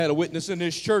Had a witness in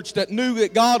this church that knew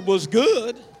that God was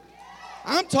good.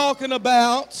 I'm talking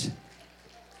about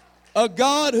a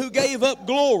God who gave up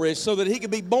glory so that he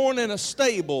could be born in a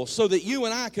stable so that you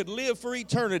and I could live for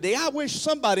eternity. I wish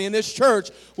somebody in this church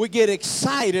would get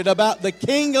excited about the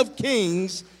King of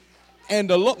Kings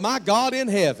and my God in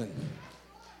heaven.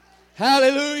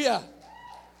 Hallelujah.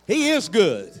 He is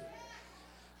good.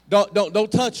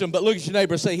 Don't touch him, but look at your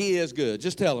neighbor and say, he is good.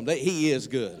 Just tell him that he is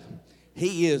good.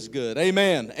 He is good.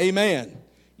 Amen. Amen.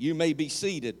 You may be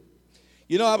seated.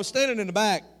 You know, I was standing in the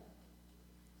back.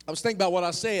 I was thinking about what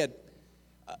I said,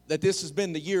 that this has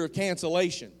been the year of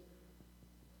cancellation.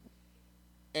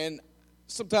 And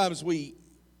sometimes we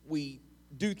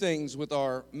do things with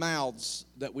our mouths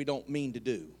that we don't mean to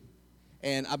do.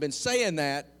 And I've been saying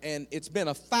that, and it's been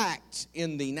a fact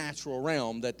in the natural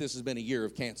realm that this has been a year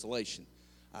of cancellation.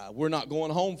 We're not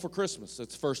going home for Christmas.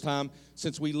 It's the first time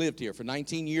since we lived here. For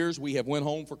 19 years, we have went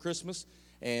home for Christmas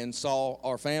and saw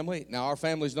our family. Now, our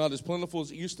family's not as plentiful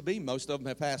as it used to be. Most of them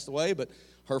have passed away, but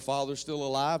her father's still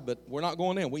alive. But we're not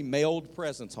going in. We mailed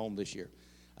presents home this year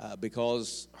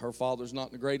because her father's not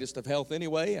in the greatest of health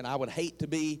anyway, and I would hate to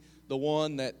be the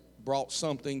one that brought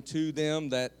something to them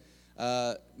that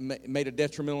made a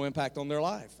detrimental impact on their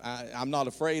life. I'm not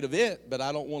afraid of it, but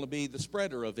I don't want to be the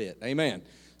spreader of it. Amen.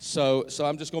 So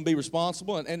I'm just going to be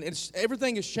responsible, and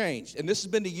everything has changed. And this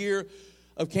has been the year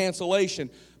of cancellation.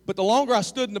 But the longer I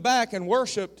stood in the back and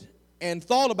worshiped and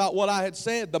thought about what I had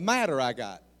said, the madder I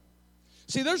got.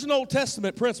 See, there's an Old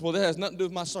Testament principle that has nothing to do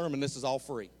with my sermon. This is all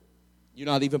free. You're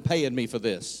not even paying me for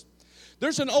this.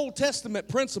 There's an Old Testament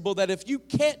principle that if you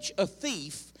catch a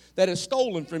thief that is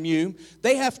stolen from you,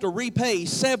 they have to repay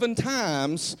 7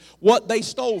 times what they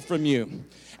stole from you.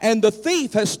 And the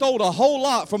thief has stole a whole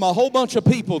lot from a whole bunch of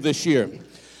people this year.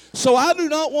 So I do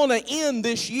not want to end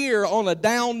this year on a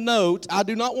down note. I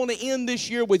do not want to end this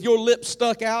year with your lips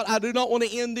stuck out. I do not want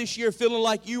to end this year feeling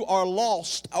like you are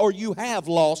lost or you have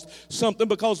lost something,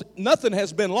 because nothing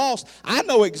has been lost. I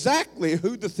know exactly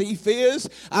who the thief is.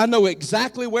 I know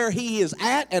exactly where he is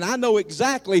at, and I know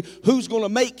exactly who's going to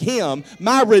make him.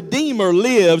 My Redeemer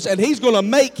lives, and he's going to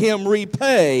make him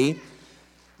repay.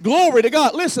 Glory to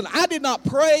God. Listen, I did not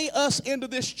pray us into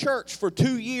this church for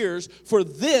 2 years for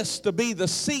this to be the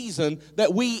season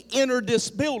that we entered this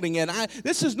building in.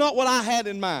 This is not what I had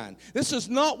in mind. This is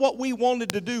not what we wanted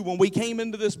to do when we came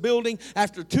into this building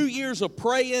after 2 years of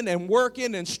praying and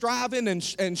working and striving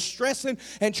and stressing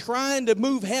and trying to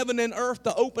move heaven and earth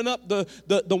to open up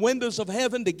the windows of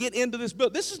heaven to get into this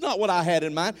building. This is not what I had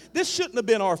in mind. This shouldn't have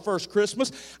been our first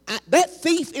Christmas. That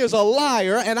thief is a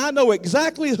liar, and I know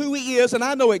exactly who he is, and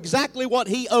I know exactly what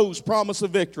he owes Promise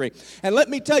of Victory. And let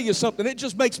me tell you something, it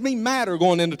just makes me madder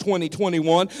going into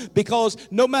 2021, because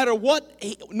no matter what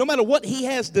he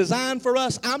has designed for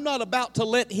us, I'm not about to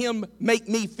let him make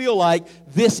me feel like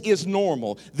this is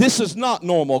normal. This is not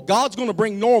normal. God's going to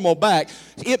bring normal back.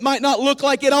 It might not look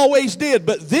like it always did,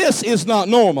 but this is not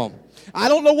normal. I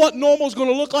don't know what normal is going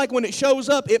to look like when it shows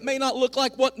up. It may not look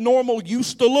like what normal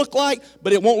used to look like,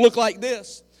 but it won't look like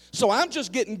this. So I'm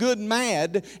just getting good and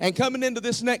mad, and coming into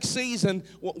this next season,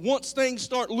 once things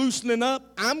start loosening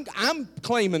up, I'm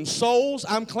claiming souls,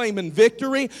 I'm claiming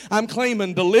victory, I'm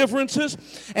claiming deliverances,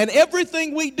 and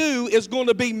everything we do is going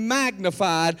to be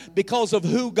magnified because of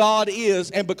who God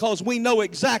is and because we know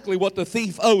exactly what the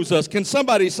thief owes us. Can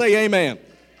somebody say amen?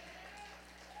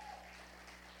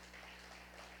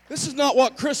 This is not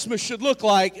what Christmas should look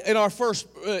like in our first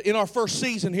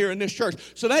season here in this church.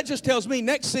 So that just tells me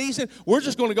next season we're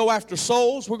just going to go after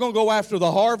souls. We're going to go after the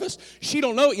harvest. She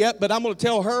don't know it yet, but I'm going to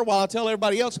tell her while I tell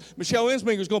everybody else. Michelle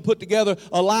Insminger is going to put together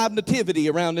a live nativity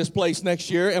around this place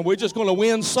next year, and we're just going to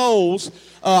win souls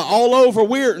all over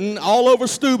Weirton, all over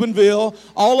Steubenville,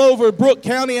 all over Brooke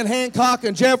County and Hancock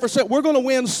and Jefferson. We're going to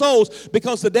win souls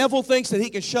because the devil thinks that he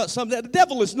can shut something down. The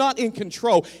devil is not in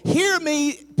control. Hear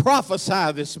me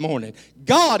prophesy this morning.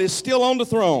 God is still on the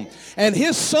throne, and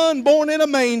his son born in a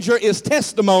manger is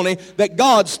testimony that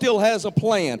God still has a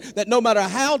plan, that no matter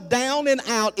how down and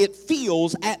out it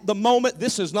feels at the moment,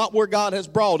 this is not where God has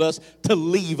brought us to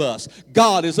leave us.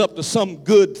 God is up to some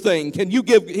good thing. Can you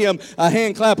give him a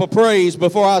hand clap of praise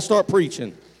before I start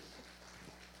preaching?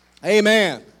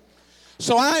 Amen.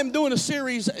 So I am doing a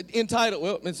series entitled,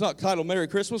 well, it's not titled Merry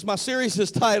Christmas. My series is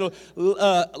titled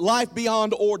Life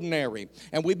Beyond Ordinary.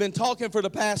 And we've been talking for the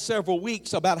past several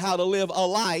weeks about how to live a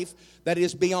life that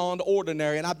is beyond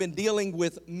ordinary. And I've been dealing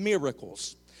with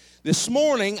miracles. This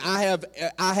morning I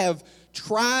have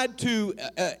tried to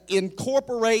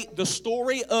incorporate the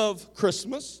story of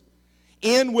Christmas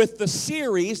in with the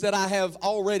series that I have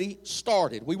already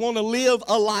started. We want to live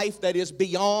a life that is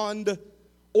beyond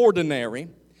ordinary.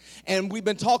 And we've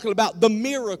been talking about the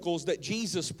miracles that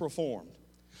Jesus performed.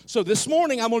 So this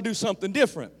morning I'm going to do something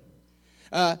different.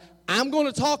 I'm going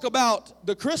to talk about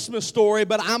the Christmas story,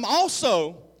 but I'm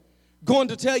also going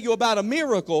to tell you about a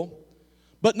miracle,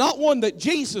 but not one that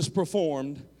Jesus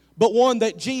performed, but one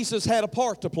that Jesus had a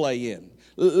part to play in.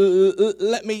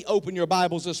 Let me open your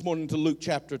Bibles this morning to Luke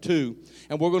chapter 2,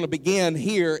 and we're going to begin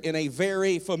here in a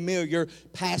very familiar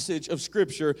passage of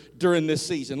Scripture during this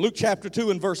season. Luke chapter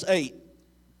 2 and verse 8.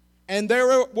 And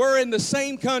there were in the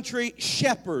same country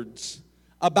shepherds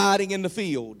abiding in the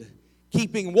field,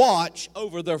 keeping watch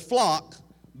over their flock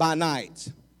by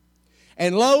night.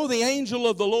 And lo, the angel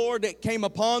of the Lord came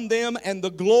upon them, and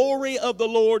the glory of the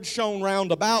Lord shone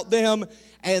round about them,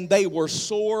 and they were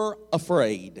sore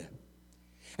afraid.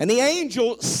 And the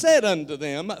angel said unto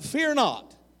them, Fear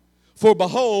not, for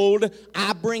behold,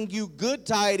 I bring you good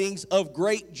tidings of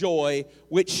great joy,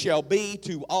 which shall be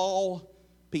to all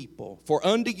people. For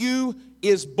unto you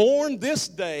is born this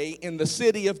day in the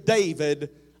city of David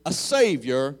a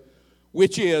Savior,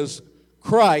 which is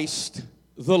Christ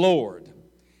the Lord.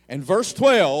 And verse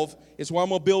 12 is where I'm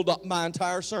going to build up my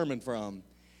entire sermon from.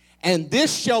 And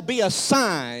this shall be a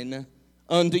sign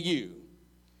unto you.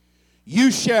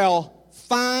 You shall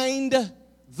find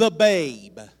the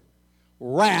babe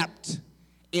wrapped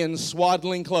in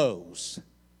swaddling clothes.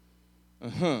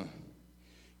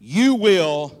 You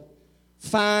will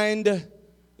find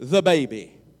the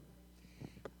baby.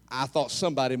 I thought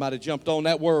somebody might have jumped on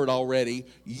that word already.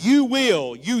 You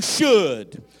will, you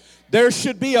should. There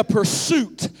should be a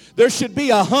pursuit. There should be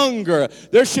a hunger.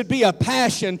 There should be a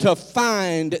passion to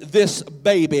find this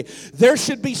baby. There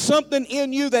should be something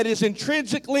in you that is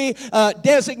intrinsically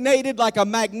designated like a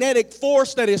magnetic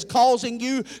force that is causing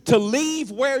you to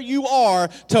leave where you are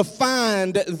to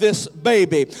find this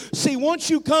baby. See, once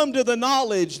you come to the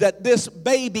knowledge that this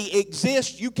baby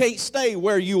exists, you can't stay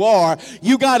where you are.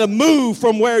 You got to move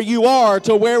from where you are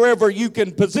to wherever you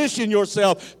can position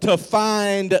yourself to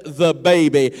find the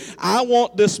baby. I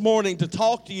want this morning to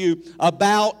talk to you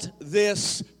about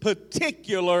this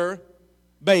particular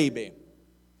baby.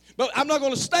 But I'm not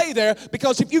going to stay there,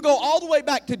 because if you go all the way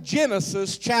back to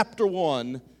Genesis chapter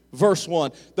 1, verse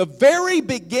 1, the very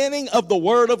beginning of the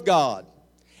Word of God,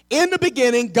 in the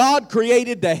beginning, God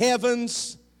created the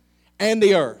heavens and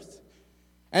the earth.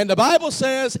 And the Bible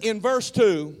says in verse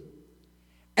 2,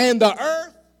 and the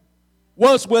earth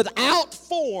was without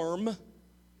form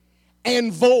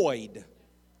and void.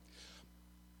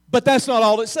 But that's not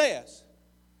all it says.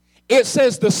 It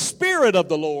says the Spirit of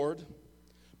the Lord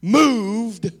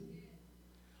moved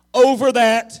over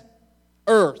that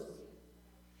earth.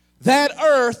 That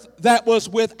earth that was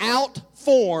without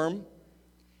form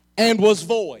and was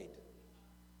void.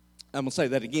 I'm going to say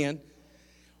that again.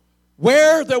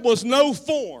 Where there was no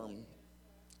form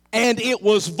and it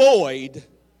was void,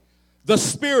 the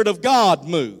Spirit of God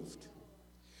moved.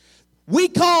 We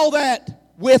call that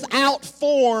without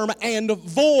form and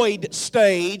void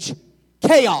stage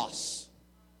chaos.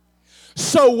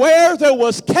 So where there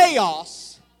was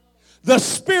chaos, the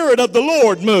Spirit of the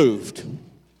Lord moved.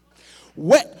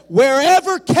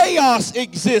 Wherever chaos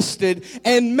existed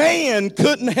and man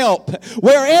couldn't help,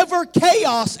 wherever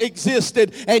chaos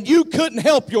existed and you couldn't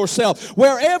help yourself,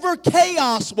 wherever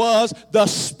chaos was, the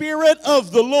Spirit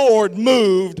of the Lord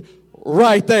moved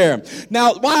right there.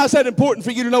 Now, why is that important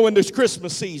for you to know in this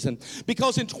Christmas season?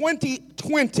 Because in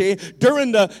 2020,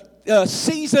 during the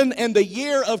season and the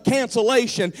year of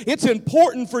cancellation, it's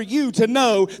important for you to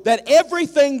know that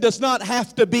everything does not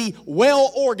have to be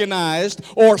well organized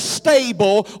or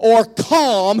stable or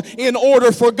calm in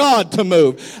order for God to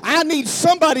move. I need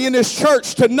somebody in this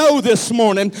church to know this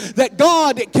morning that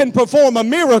God can perform a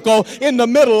miracle in the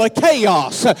middle of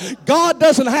chaos. God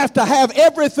doesn't have to have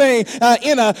everything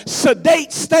in a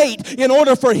sedate state in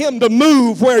order for Him to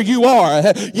move where you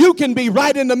are. You can be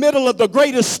right in the middle of the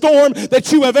greatest storm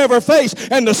that you have ever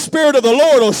faced, and the Spirit of the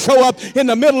Lord will show up in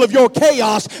the middle of your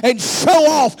chaos and show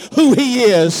off who He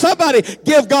is. Somebody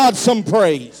give God some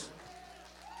praise.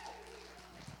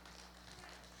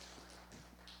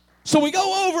 So we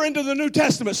go over into the New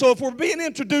Testament. So if we're being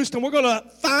introduced and we're going to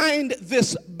find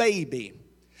this baby,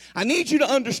 I need you to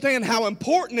understand how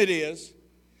important it is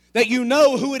that you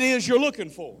know who it is you're looking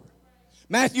for.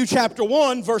 Matthew chapter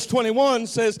 1 verse 21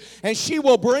 says, and she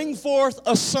will bring forth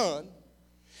a son,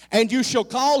 and you shall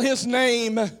call his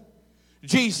name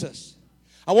Jesus.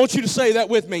 I want you to say that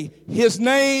with me. His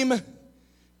name,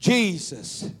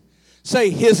 Jesus.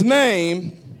 Say, his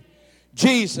name,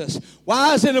 Jesus.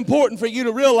 Why is it important for you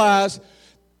to realize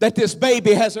that this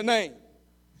baby has a name?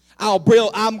 I'm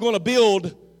going to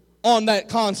build on that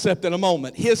concept in a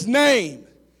moment. His name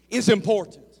is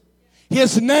important.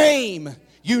 His name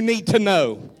you need to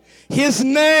know. His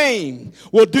name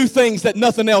will do things that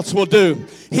nothing else will do.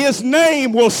 His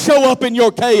name will show up in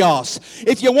your chaos.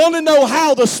 If you want to know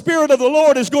how the Spirit of the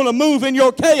Lord is going to move in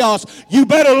your chaos, you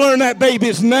better learn that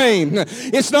baby's name.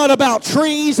 It's not about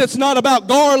trees. It's not about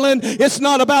Garland. It's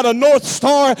not about a North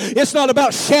Star. It's not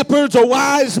about shepherds or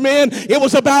wise men. It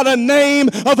was about a name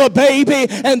of a baby,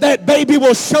 and that baby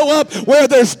will show up where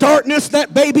there's darkness.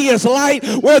 That baby is light.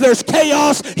 Where there's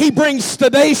chaos, he brings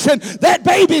sedation. That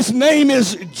baby's name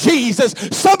is Jesus.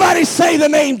 Somebody say the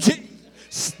name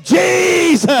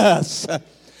Jesus.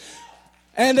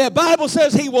 And the Bible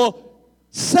says he will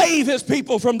save his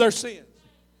people from their sins.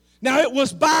 Now it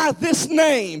was by this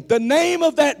name. The name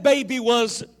of that baby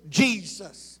was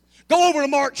Jesus. Go over to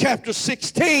Mark chapter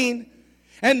 16,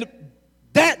 and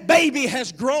that baby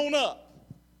has grown up.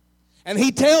 And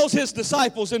he tells his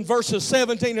disciples in verses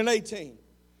 17 and 18,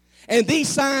 and these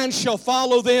signs shall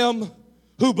follow them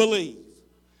who believe.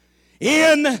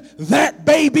 In that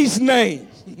baby's name,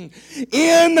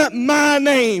 in my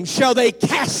name shall they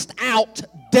cast out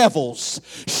devils,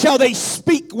 shall they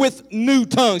speak with new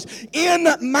tongues. In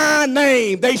my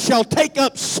name they shall take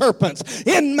up serpents.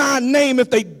 In my name if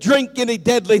they drink any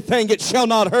deadly thing, it shall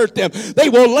not hurt them. They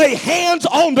will lay hands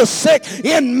on the sick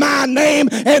in my name,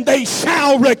 and they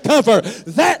shall recover.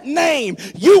 That name,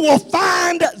 you will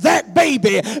find that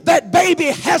baby. That baby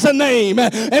has a name,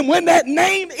 and when that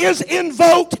name is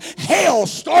invoked, hell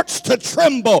starts to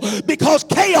tremble, because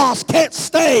chaos can't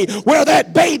stay where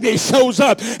that baby shows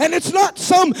up. And it's not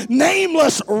some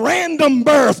nameless random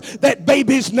birth. That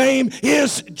baby's name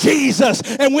is Jesus.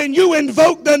 And when you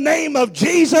invoke the name of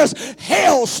Jesus,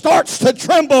 hell starts to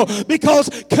tremble, because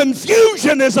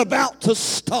confusion is about to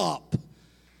stop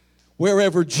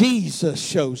wherever Jesus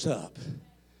shows up.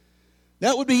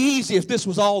 That would be easy if this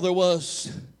was all there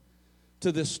was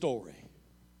to this story.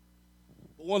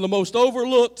 But one of the most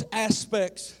overlooked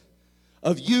aspects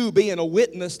of you being a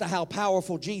witness to how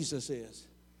powerful Jesus is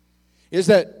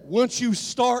that once you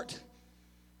start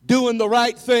doing the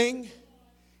right thing,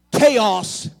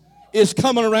 chaos is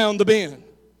coming around the bend.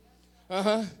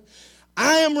 I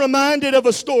am reminded of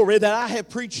a story that I have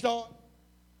preached on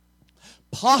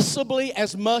possibly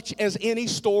as much as any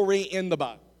story in the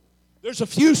Bible. There's a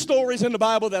few stories in the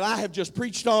Bible that I have just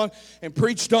preached on and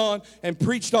preached on and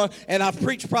preached on, and I've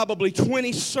preached probably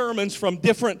 20 sermons from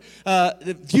different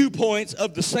viewpoints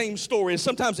of the same story. And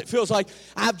sometimes it feels like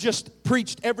I've just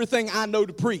preached everything I know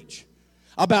to preach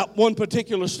about one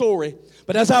particular story.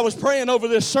 But as I was praying over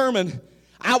this sermon,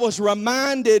 I was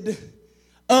reminded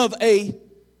of a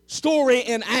story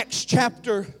in Acts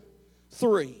chapter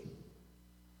 3.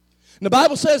 And the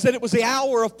Bible says that it was the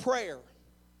hour of prayer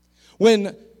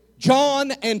when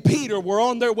John and Peter were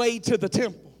on their way to the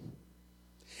temple.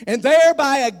 And there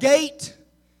by a gate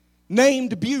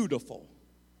named Beautiful,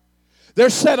 there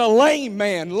sat a lame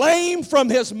man, lame from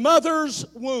his mother's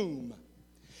womb.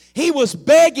 He was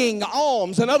begging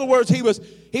alms. In other words, he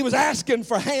was asking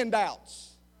for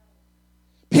handouts.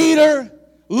 Peter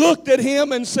looked at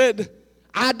him and said,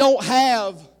 I don't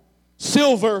have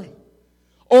silver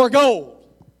or gold,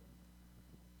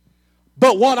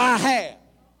 but what I have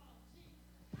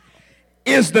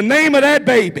is the name of that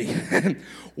baby.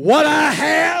 What I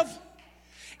have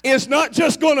is not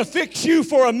just going to fix you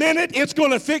for a minute, it's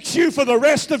going to fix you for the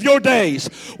rest of your days.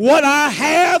 What I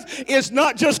have is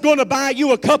not just going to buy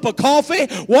you a cup of coffee.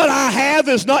 What I have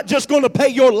is not just going to pay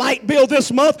your light bill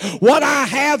this month. What I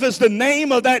have is the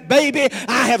name of that baby.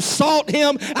 I have sought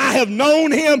him, I have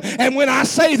known him, and when I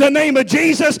say the name of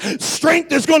Jesus,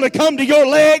 strength is going to come to your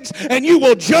legs, and you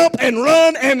will jump and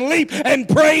run and leap and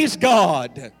praise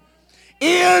God.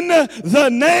 In the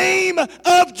name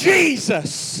of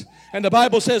Jesus. And the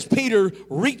Bible says Peter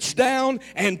reached down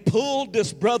and pulled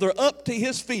this brother up to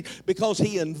his feet because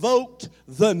he invoked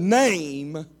the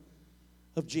name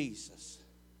of Jesus.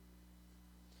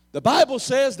 The Bible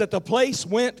says that the place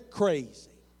went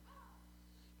crazy.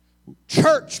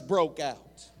 Church broke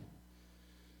out.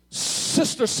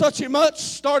 Sister such and much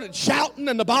started shouting,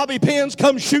 and the bobby pins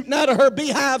come shooting out of her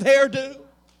beehive hairdo.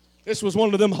 This was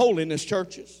one of them holiness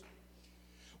churches.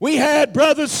 We had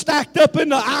brothers stacked up in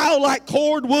the aisle like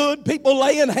cordwood, people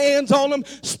laying hands on them,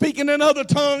 speaking in other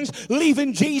tongues,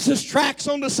 leaving Jesus tracks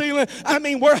on the ceiling. I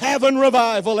mean, we're having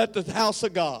revival at the house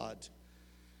of God.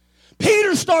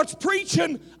 Peter starts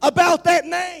preaching about that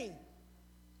name.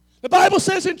 The Bible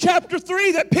says in chapter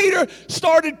 3 that Peter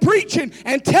started preaching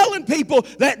and telling people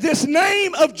that this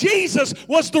name of Jesus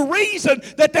was the reason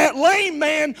that that lame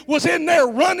man was in there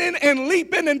running and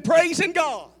leaping and praising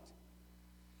God.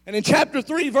 And in chapter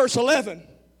 3, verse 11,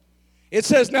 it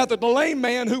says, now that the lame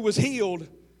man who was healed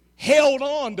held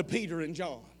on to Peter and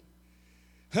John.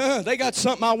 They got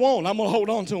something I want. I'm going to hold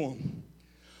on to them.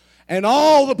 And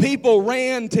all the people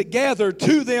ran together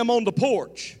to them on the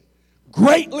porch,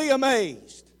 greatly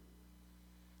amazed.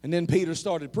 And then Peter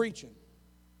started preaching.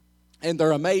 And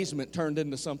their amazement turned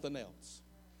into something else.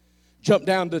 Jump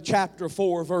down to chapter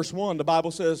 4, verse 1. The Bible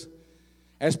says,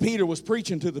 as Peter was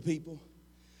preaching to the people,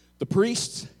 the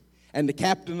priests and the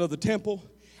captain of the temple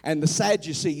and the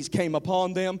Sadducees came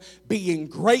upon them, being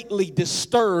greatly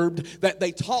disturbed that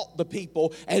they taught the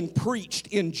people and preached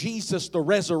in Jesus the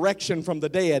resurrection from the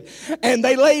dead. And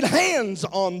they laid hands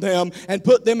on them and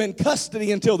put them in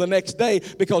custody until the next day,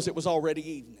 because it was already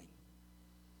evening.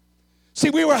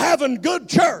 See, we were having good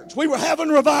church. We were having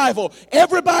revival.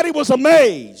 Everybody was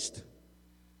amazed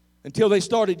until they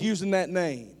started using that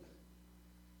name.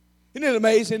 Isn't it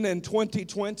amazing in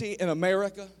 2020 in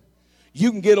America, you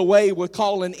can get away with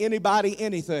calling anybody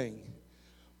anything,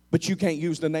 but you can't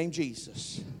use the name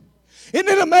Jesus? Isn't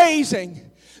it amazing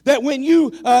that when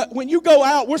you go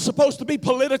out, we're supposed to be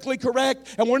politically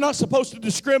correct, and we're not supposed to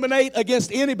discriminate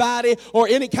against anybody or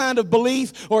any kind of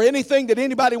belief or anything that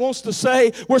anybody wants to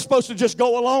say. We're supposed to just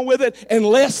go along with it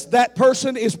unless that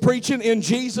person is preaching in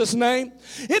Jesus' name.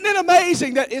 Isn't it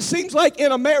amazing that it seems like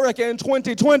in America in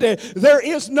 2020 there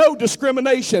is no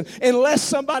discrimination unless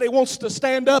somebody wants to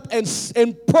stand up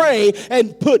and pray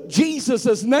and put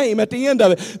Jesus' name at the end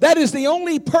of it? That is the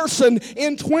only person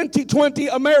in 2020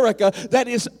 America that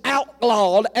is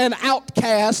outlawed and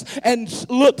outcast and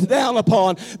looked down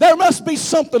upon. There must be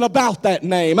something about that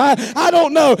name. I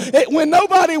don't know. When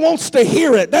nobody wants to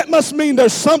hear it, that must mean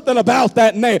there's something about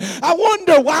that name. I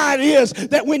wonder why it is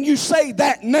that when you say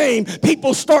that name,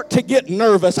 people start to get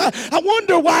nervous. I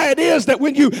wonder why it is that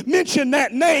when you mention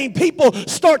that name, people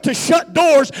start to shut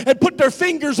doors and put their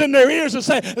fingers in their ears and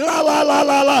say, la, la, la,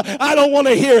 la, la, I don't want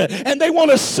to hear it. And they want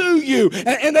to sue you,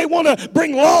 and they want to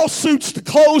bring lawsuits to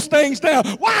close things down.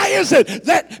 Why is it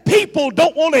that people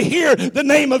don't want to hear the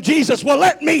name of Jesus? Well,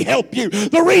 let me help you.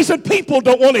 The reason people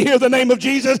don't want to hear the name of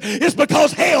Jesus is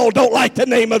because hell don't like the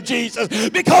name of Jesus.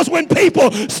 Because when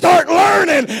people start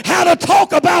learning how to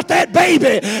talk about that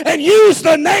baby and use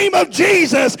the name of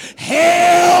Jesus,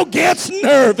 hell gets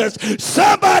nervous.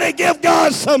 Somebody give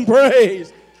God some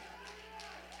praise.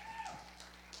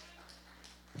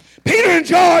 Peter and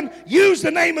John use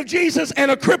the name of Jesus, and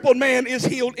a crippled man is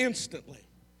healed instantly.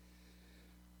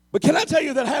 But can I tell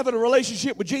you that having a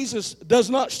relationship with Jesus does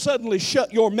not suddenly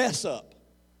shut your mess up?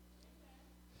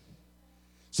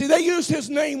 See, they used his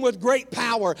name with great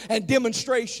power and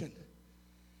demonstration,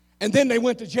 and then they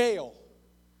went to jail.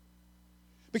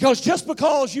 Because just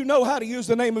because you know how to use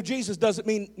the name of Jesus doesn't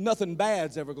mean nothing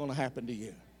bad's ever going to happen to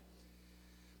you.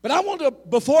 But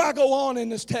before I go on in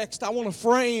this text, I want to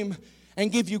frame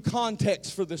and give you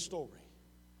context for this story.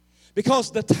 Because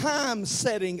the time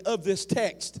setting of this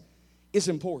text is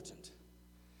important.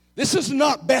 This is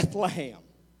not Bethlehem.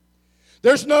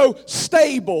 There's no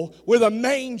stable with a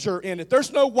manger in it.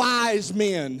 There's no wise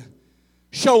men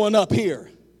showing up here.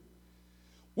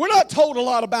 We're not told a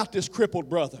lot about this crippled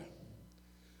brother.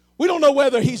 We don't know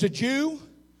whether he's a Jew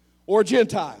or a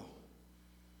Gentile.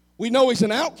 We know he's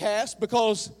an outcast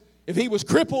because if he was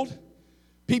crippled,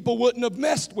 people wouldn't have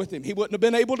messed with him. He wouldn't have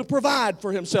been able to provide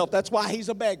for himself. That's why he's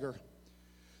a beggar.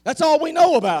 That's all we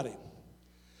know about him.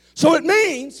 So it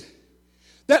means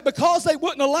that because they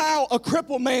wouldn't allow a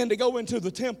crippled man to go into the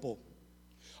temple.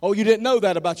 Oh, you didn't know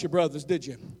that about your brothers, did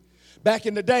you? Back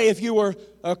in the day, if you were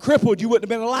crippled, you wouldn't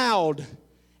have been allowed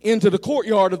into the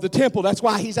courtyard of the temple. That's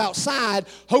why he's outside,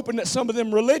 hoping that some of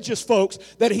them religious folks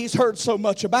that he's heard so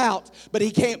much about, but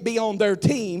he can't be on their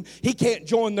team, he can't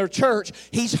join their church.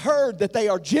 He's heard that they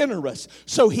are generous,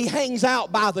 so he hangs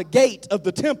out by the gate of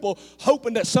the temple,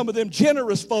 hoping that some of them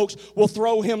generous folks will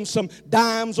throw him some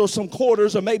dimes or some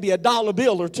quarters or maybe a dollar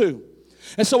bill or two.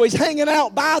 And so he's hanging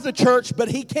out by the church, but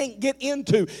he can't get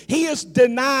into. He is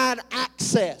denied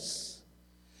access.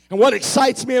 And what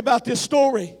excites me about this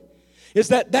story is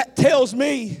that tells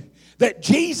me that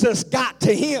Jesus got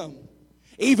to him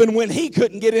even when he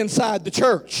couldn't get inside the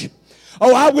church.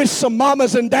 Oh, I wish some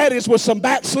mamas and daddies with some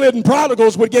backslidden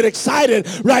prodigals would get excited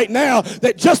right now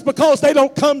that just because they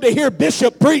don't come to hear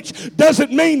Bishop preach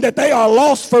doesn't mean that they are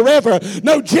lost forever.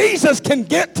 No, Jesus can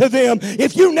get to them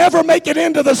if you never make it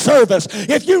into the service,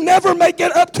 if you never make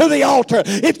it up to the altar,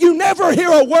 if you never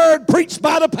hear a word preached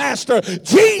by the pastor.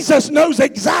 Jesus knows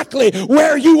exactly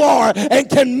where you are and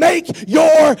can make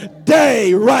your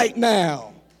day right now.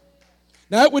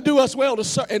 Now, it would do us well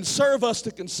and serve us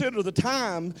to consider the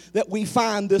time that we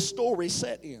find this story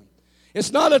set in.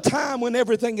 It's not a time when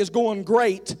everything is going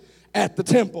great at the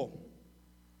temple.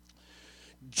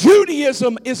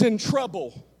 Judaism is in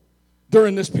trouble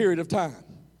during this period of time.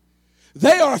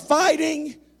 They are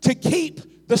fighting to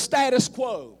keep the status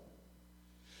quo.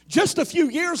 Just a few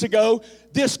years ago,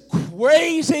 this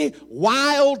crazy,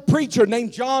 wild preacher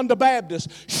named John the Baptist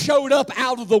showed up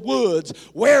out of the woods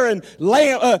wearing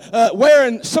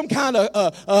some kind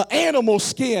of animal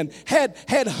skin,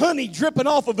 had honey dripping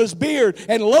off of his beard,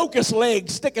 and locust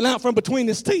legs sticking out from between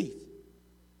his teeth.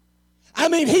 I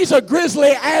mean, he's a Grizzly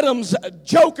Adams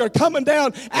joker coming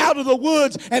down out of the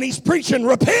woods, and he's preaching,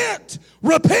 repent,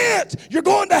 repent. You're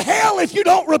going to hell if you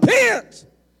don't repent.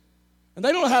 And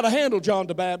they don't know how to handle John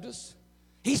the Baptist.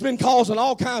 He's been causing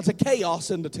all kinds of chaos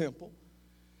in the temple.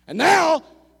 And now,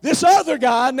 this other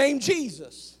guy named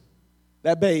Jesus,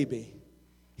 that baby,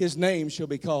 his name shall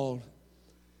be called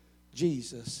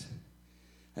Jesus.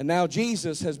 And now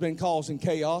Jesus has been causing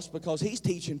chaos because he's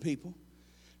teaching people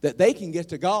that they can get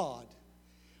to God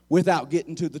without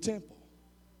getting to the temple.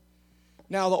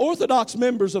 Now, the Orthodox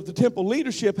members of the temple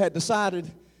leadership had decided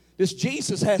this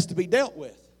Jesus has to be dealt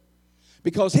with,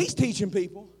 because he's teaching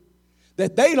people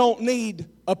that they don't need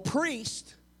a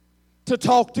priest to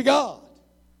talk to God.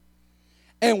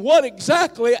 And what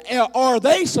exactly are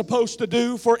they supposed to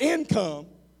do for income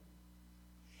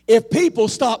if people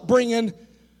stop bringing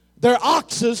their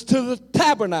oxes to the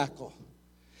tabernacle?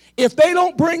 If they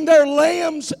don't bring their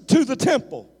lambs to the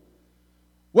temple,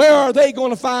 where are they going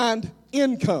to find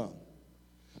income?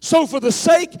 So for the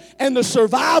sake and the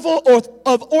survival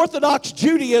of Orthodox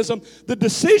Judaism, the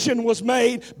decision was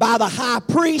made by the high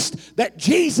priest that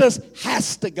Jesus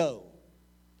has to go.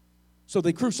 So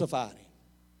they crucified him.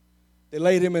 They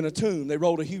laid him in a tomb. They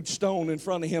rolled a huge stone in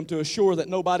front of him to assure that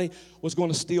nobody was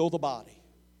going to steal the body.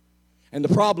 And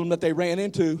the problem that they ran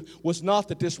into was not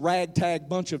that this ragtag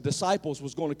bunch of disciples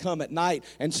was going to come at night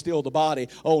and steal the body.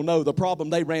 Oh no, the problem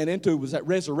they ran into was that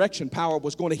resurrection power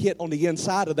was going to hit on the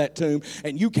inside of that tomb,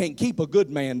 and you can't keep a good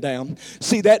man down.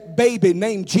 See, that baby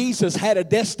named Jesus had a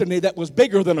destiny that was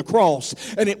bigger than a cross,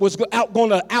 and it was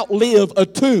going to outlive a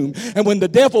tomb. And when the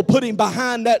devil put him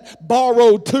behind that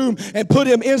borrowed tomb and put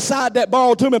him inside that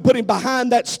borrowed tomb and put him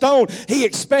behind that stone, he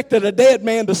expected a dead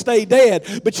man to stay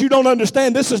dead. But you don't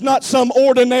understand, this is not some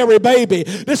ordinary baby.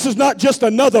 This is not just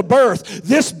another birth.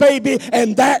 This baby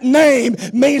and that name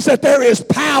means that there is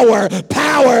power,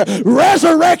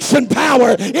 resurrection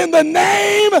power in the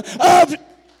name of...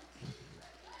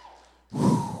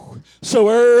 So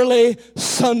early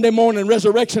Sunday morning,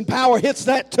 resurrection power hits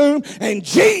that tomb, and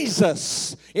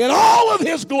Jesus, in all of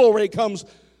his glory, comes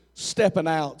stepping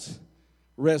out,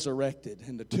 resurrected.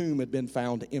 And the tomb had been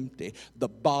found empty, the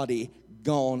body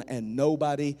gone, and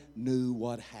nobody knew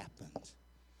what happened.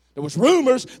 There was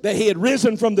rumors that he had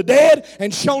risen from the dead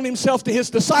and shown himself to his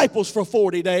disciples for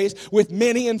 40 days with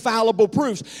many infallible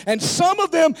proofs. And some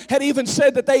of them had even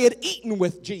said that they had eaten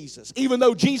with Jesus, even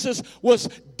though Jesus was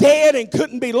dead and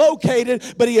couldn't be located,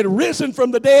 but he had risen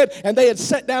from the dead, and they had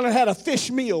sat down and had a fish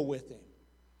meal with him.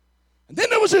 And then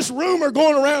there was this rumor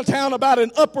going around town about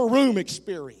an upper room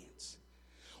experience,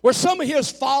 where some of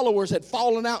his followers had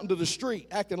fallen out into the street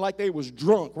acting like they was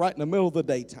drunk right in the middle of the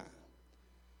daytime.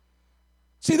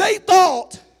 See, they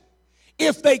thought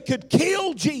if they could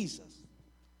kill Jesus,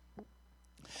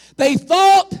 they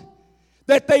thought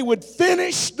that they would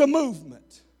finish the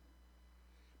movement.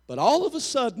 But all of a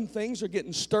sudden, things are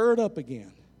getting stirred up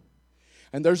again.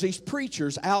 And there's these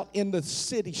preachers out in the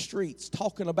city streets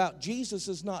talking about Jesus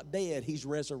is not dead, he's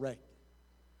resurrected.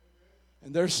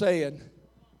 And they're saying,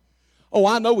 oh,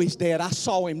 I know he's dead. I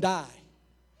saw him die.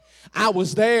 I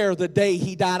was there the day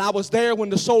he died. I was there when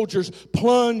the soldiers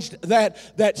plunged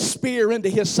that spear into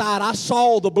his side. I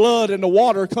saw the blood and the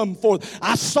water come forth.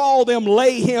 I saw them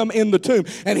lay him in the tomb.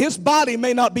 And his body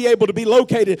may not be able to be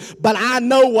located, but I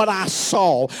know what I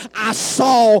saw. I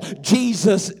saw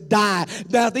Jesus die.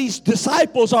 Now these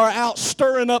disciples are out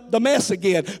stirring up the mess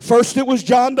again. First it was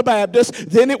John the Baptist,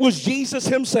 then it was Jesus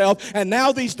himself, and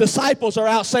now these disciples are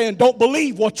out saying, don't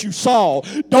believe what you saw.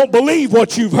 Don't believe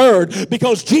what you've heard,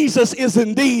 because Jesus is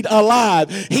indeed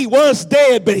alive. He was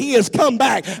dead, but he has come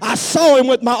back. I saw him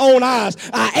with my own eyes.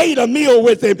 I ate a meal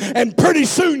with him, and pretty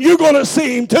soon you're going to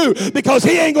see him too, because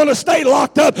he ain't going to stay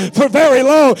locked up for very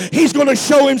long. He's going to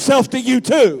show himself to you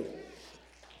too.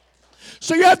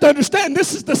 So you have to understand,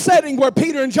 this is the setting where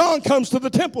Peter and John comes to the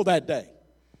temple that day.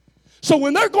 So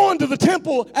when they're going to the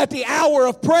temple at the hour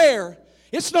of prayer,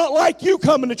 it's not like you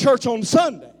coming to church on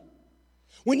Sunday.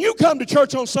 When you come to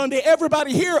church on Sunday,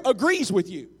 everybody here agrees with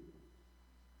you.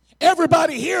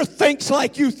 Everybody here thinks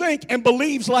like you think and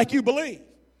believes like you believe.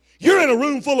 You're in a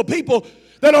room full of people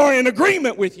that are in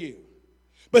agreement with you.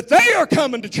 But they are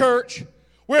coming to church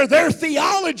where their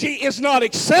theology is not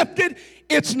accepted,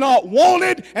 it's not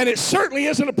wanted, and it certainly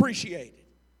isn't appreciated.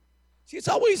 See, it's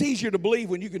always easier to believe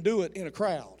when you can do it in a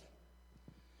crowd.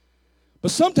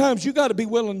 But sometimes you got to be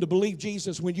willing to believe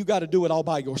Jesus when you got to do it all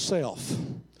by yourself.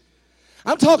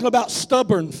 I'm talking about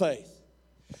stubborn faith.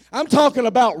 I'm talking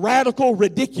about radical,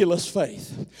 ridiculous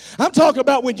faith. I'm talking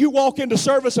about when you walk into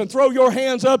service and throw your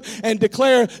hands up and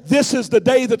declare, this is the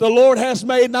day that the Lord has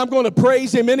made and I'm going to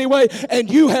praise Him anyway, and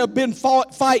you have been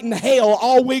fighting hell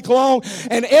all week long,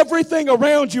 and everything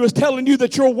around you is telling you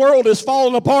that your world is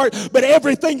falling apart, but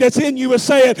everything that's in you is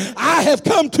saying, I have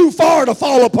come too far to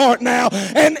fall apart now,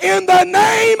 and in the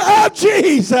name of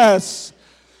Jesus.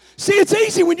 See, it's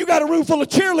easy when you got a room full of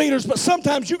cheerleaders, but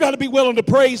sometimes you got to be willing to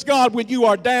praise God when you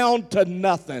are down to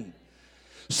nothing.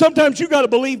 Sometimes you got to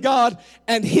believe God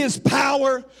and His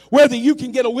power, whether you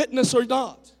can get a witness or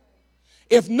not.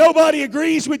 If nobody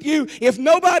agrees with you, if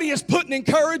nobody is putting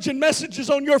encouraging messages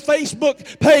on your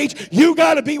Facebook page, you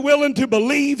got to be willing to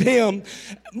believe Him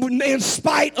in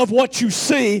spite of what you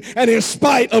see and in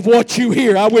spite of what you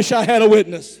hear. I wish I had a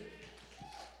witness.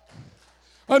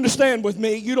 Understand with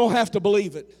me, you don't have to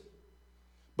believe it.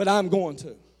 But I'm going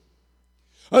to.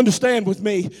 Understand with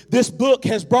me, this book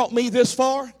has brought me this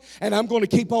far, and I'm going to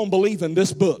keep on believing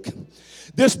this book.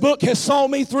 This book has saw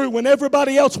me through. When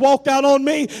everybody else walked out on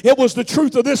me, it was the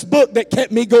truth of this book that kept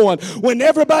me going. When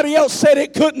everybody else said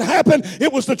it couldn't happen,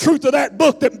 it was the truth of that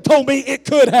book that told me it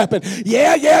could happen.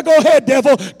 Yeah, go ahead,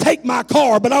 devil. Take my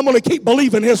car, but I'm going to keep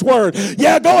believing His word.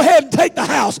 Yeah, go ahead and take the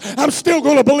house. I'm still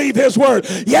going to believe His word.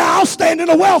 Yeah, I'll stand in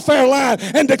the welfare line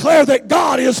and declare that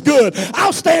God is good.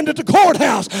 I'll stand at the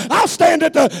courthouse. I'll stand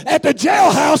at the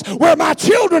jailhouse where my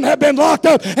children have been locked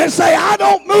up and say, I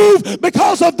don't move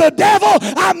because of the devil.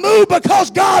 I move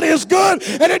because God is good,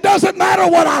 and it doesn't matter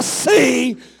what I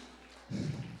see.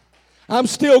 I'm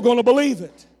still going to believe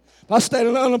it. If I stand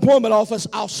in the unemployment office,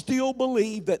 I'll still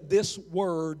believe that this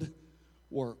word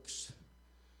works.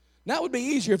 Now, it would be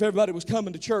easier if everybody was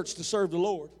coming to church to serve the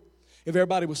Lord, if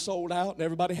everybody was sold out and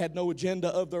everybody had no agenda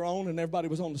of their own and everybody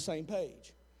was on the same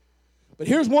page. But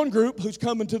here's one group who's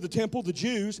coming to the temple, the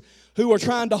Jews, who are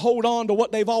trying to hold on to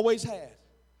what they've always had.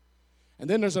 And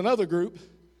then there's another group,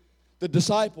 the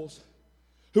disciples,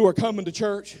 who are coming to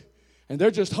church, and they're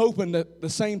just hoping that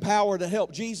the same power that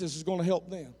helped Jesus is going to help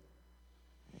them.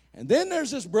 And then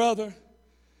there's this brother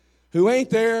who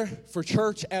ain't there for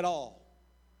church at all.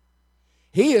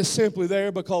 He is simply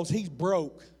there because he's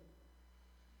broke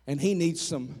and he needs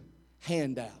some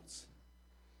handouts.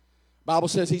 The Bible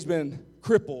says he's been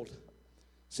crippled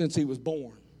since he was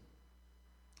born.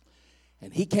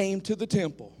 And he came to the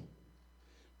temple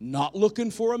not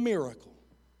looking for a miracle,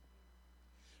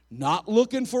 not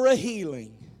looking for a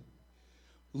healing,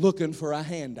 looking for a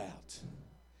handout.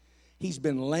 He's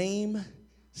been lame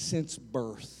since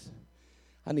birth.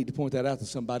 I need to point that out to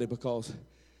somebody because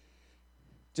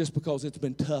just because it's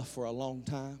been tough for a long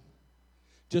time,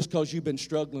 just because you've been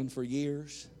struggling for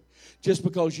years, just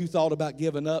because you thought about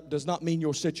giving up does not mean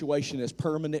your situation is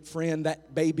permanent, friend.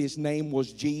 That baby's name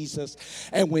was Jesus.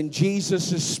 And when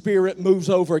Jesus' spirit moves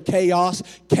over chaos,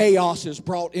 chaos is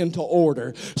brought into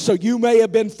order. So you may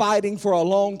have been fighting for a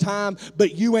long time,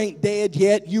 but you ain't dead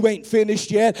yet. You ain't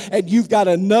finished yet. And you've got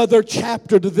another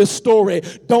chapter to this story.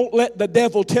 Don't let the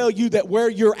devil tell you that where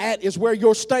you're at is where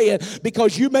you're staying,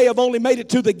 because you may have only made it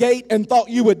to the gate and thought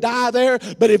you would die there.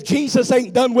 But if Jesus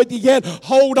ain't done with you yet,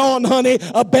 hold on, honey.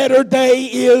 A better day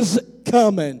is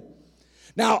coming.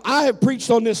 Now, I have preached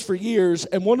on this for years,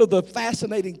 and one of the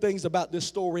fascinating things about this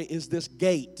story is this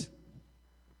gate,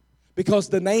 because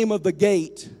the name of the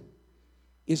gate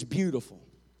is beautiful.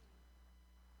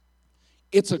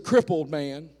 It's a crippled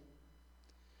man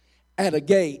at a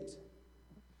gate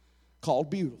called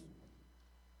Beautiful.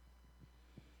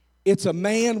 It's a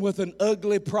man with an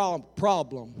ugly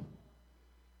problem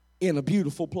in a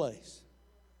beautiful place.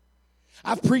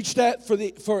 I've preached that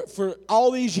for all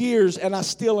these years, and I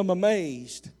still am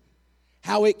amazed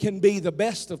how it can be the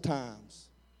best of times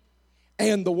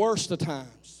and the worst of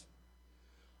times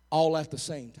all at the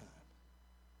same time.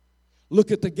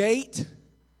 Look at the gate,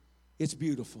 it's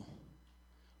beautiful.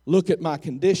 Look at my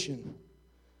condition,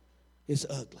 it's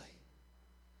ugly.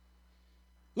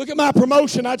 Look at my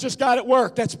promotion I just got at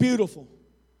work, that's beautiful.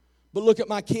 But look at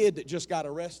my kid that just got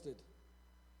arrested,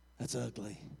 that's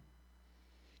ugly.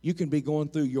 You can be going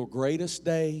through your greatest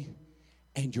day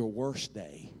and your worst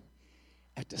day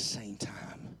at the same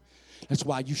time. That's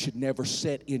why you should never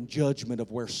set in judgment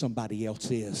of where somebody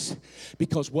else is.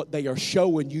 Because what they are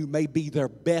showing you may be their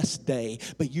best day,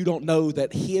 but you don't know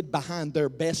that hid behind their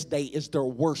best day is their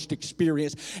worst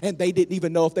experience. And they didn't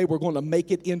even know if they were going to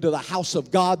make it into the house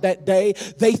of God that day.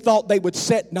 They thought they would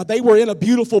set. Now, they were in a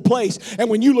beautiful place. And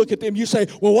when you look at them, you say,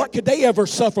 well, what could they ever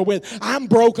suffer with? I'm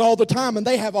broke all the time, and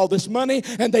they have all this money,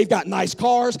 and they've got nice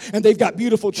cars, and they've got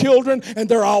beautiful children, and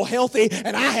they're all healthy,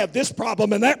 and I have this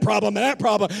problem and that problem and that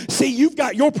problem. See, you've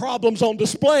got your problems on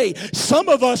display. Some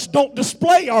of us don't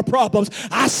display our problems.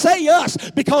 I say us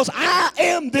because I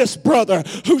am this brother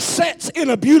who sits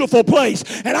in a beautiful place,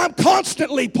 and I'm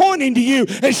constantly pointing to you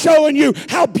and showing you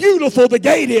how beautiful the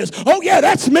gate is. Oh yeah,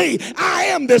 that's me. I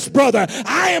am this brother.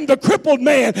 I am the crippled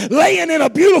man laying in a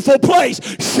beautiful place,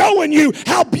 showing you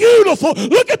how beautiful.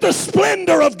 Look at the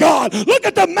splendor of God. Look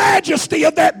at the majesty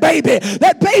of that baby.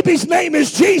 That baby's name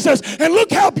is Jesus, and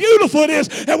look how beautiful it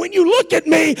is. And when you look at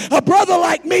me, a brother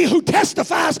like me who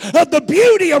testifies of the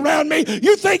beauty around me,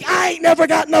 you think I ain't never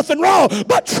got nothing wrong.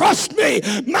 But trust me,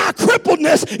 my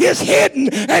crippledness is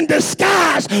hidden and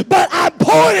disguised, but I'm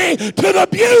pointing to the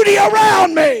beauty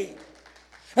around me.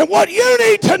 And what you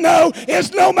need to know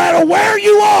is no matter where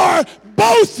you are,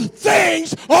 both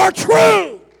things are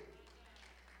true.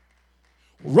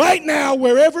 Right now,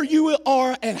 wherever you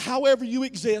are and however you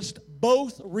exist,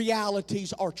 both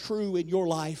realities are true in your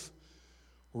life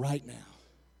right now.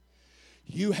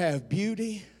 You have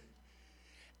beauty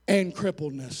and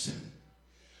crippledness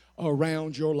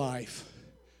around your life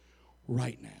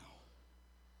right now.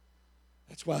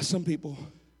 That's why some people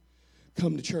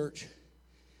come to church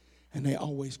and they're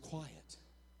always quiet.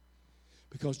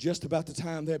 Because just about the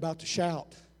time they're about to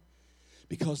shout,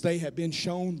 because they have been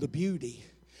shown the beauty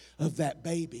of that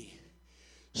baby,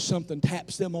 something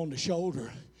taps them on the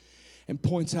shoulder and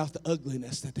points out the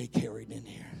ugliness that they carried in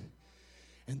here.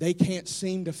 And they can't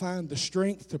seem to find the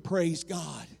strength to praise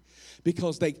God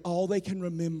because all they can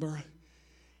remember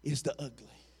is the ugly.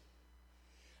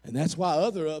 And that's why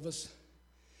other of us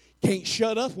can't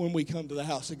shut up when we come to the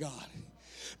house of God.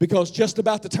 Because just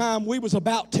about the time we was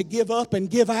about to give up and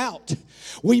give out,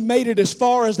 we made it as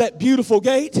far as that beautiful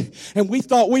gate, and we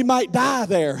thought we might die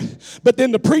there. But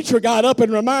then the preacher got up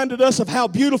and reminded us of how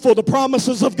beautiful the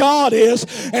promises of God is,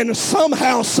 and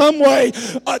somehow, some way,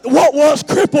 what was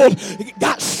crippled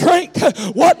got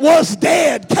strength. What was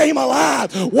dead came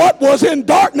alive. What was in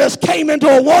darkness came into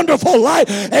a wonderful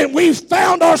light, and we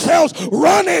found ourselves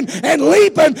running and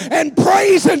leaping and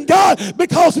praising God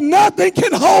because nothing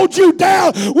can hold you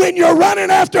down when you're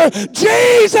running after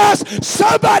Jesus.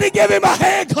 Somebody give him a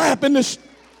hand clap in this.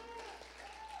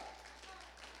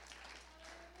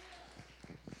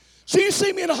 So you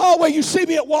see me in the hallway, you see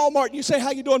me at Walmart, and you say,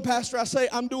 how you doing, Pastor? I say,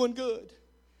 I'm doing good.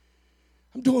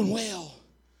 I'm doing well.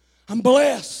 I'm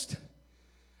blessed.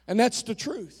 And that's the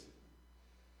truth.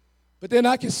 But then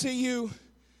I can see you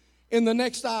in the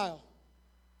next aisle.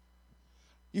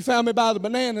 You found me by the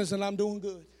bananas, and I'm doing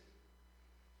good.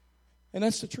 And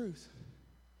that's the truth.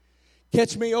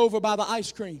 Catch me over by the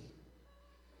ice cream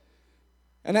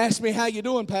and ask me, how you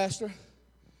doing, Pastor?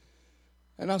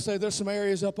 And I'll say, there's some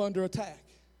areas up under attack.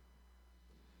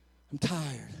 I'm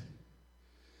tired.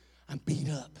 I'm beat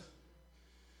up.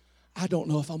 I don't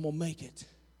know if I'm going to make it.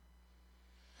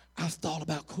 I've thought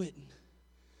about quitting.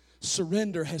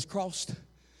 Surrender has crossed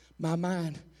my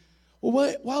mind.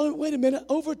 Well, wait a minute.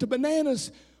 Over at the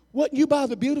bananas, wasn't you by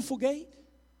the beautiful gate?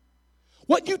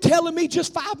 What you telling me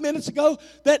just 5 minutes ago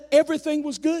that everything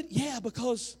was good? Yeah,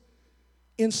 because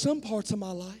in some parts of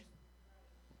my life,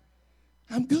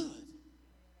 I'm good.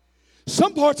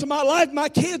 Some parts of my life, my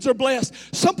kids are blessed.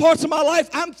 Some parts of my life,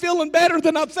 I'm feeling better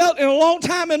than I've felt in a long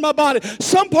time in my body.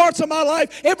 Some parts of my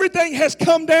life, everything has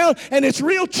come down and it's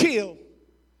real chill.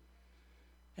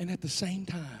 And at the same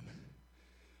time,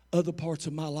 other parts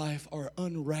of my life are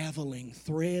unraveling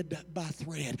thread by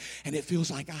thread, and it feels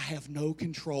like I have no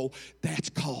control. That's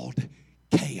called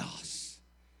chaos.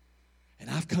 And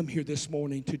I've come here this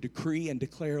morning to decree and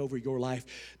declare over your life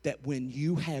that when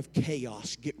you have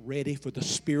chaos, get ready for the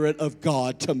Spirit of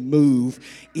God to move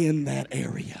in that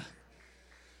area.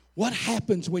 What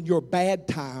happens when your bad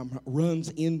time runs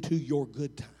into your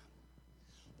good time?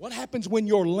 What happens when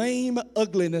your lame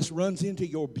ugliness runs into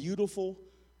your beautiful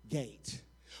gate?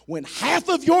 When half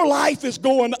of your life is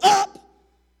going up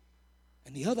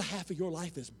and the other half of your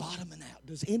life is bottoming out.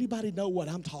 Does anybody know what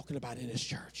I'm talking about in this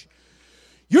church?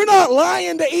 You're not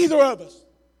lying to either of us.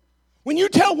 When you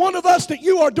tell one of us that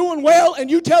you are doing well and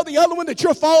you tell the other one that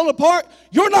you're falling apart,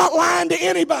 you're not lying to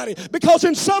anybody. Because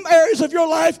in some areas of your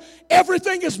life,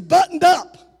 everything is buttoned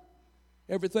up.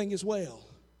 Everything is well.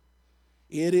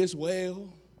 It is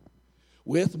well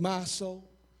with my soul.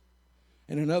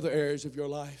 And in other areas of your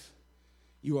life,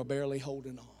 you are barely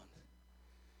holding on.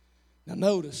 Now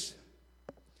notice,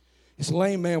 this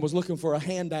lame man was looking for a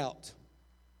handout.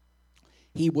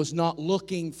 He was not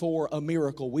looking for a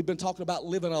miracle. We've been talking about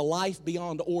living a life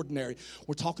beyond ordinary.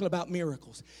 We're talking about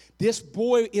miracles. This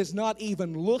boy is not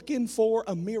even looking for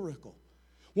a miracle.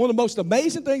 One of the most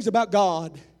amazing things about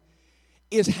God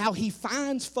is how He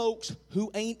finds folks who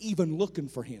ain't even looking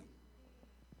for Him.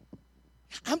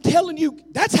 I'm telling you,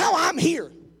 that's how I'm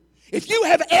here. If you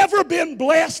have ever been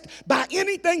blessed by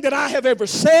anything that I have ever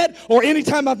said, or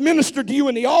anytime I've ministered to you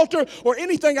in the altar, or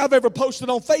anything I've ever posted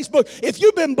on Facebook, if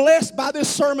you've been blessed by this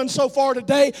sermon so far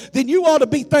today, then you ought to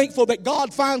be thankful that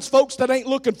God finds folks that ain't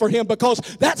looking for Him, because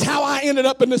that's how I ended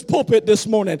up in this pulpit this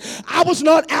morning. I was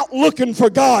not out looking for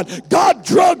God. God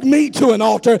drugged me to an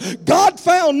altar. God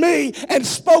found me and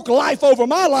spoke life over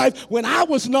my life when I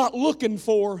was not looking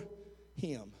for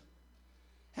Him.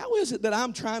 How is it that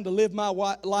I'm trying to live my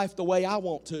life the way I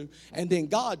want to, and then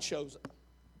God shows up?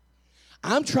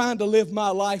 I'm trying to live my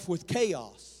life with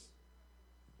chaos.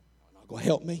 You're not going to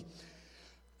help me.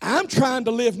 I'm trying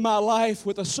to live my life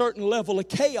with a certain level of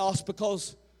chaos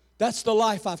because that's the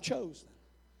life I've chosen.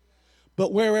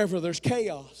 But wherever there's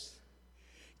chaos,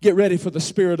 get ready for the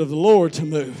Spirit of the Lord to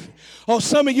move. Oh,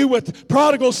 some of you with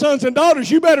prodigal sons and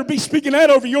daughters, you better be speaking that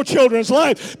over your children's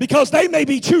life, because they may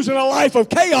be choosing a life of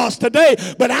chaos today,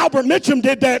 but Albert Mitchum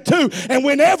did that too. And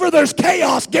whenever there's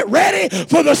chaos, get ready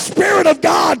for the Spirit of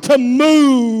God to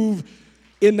move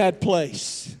in that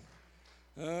place.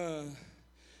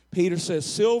 Peter says,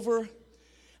 silver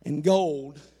and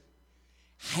gold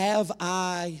have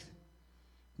I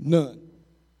none.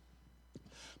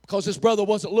 Because his brother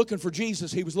wasn't looking for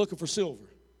Jesus, he was looking for silver.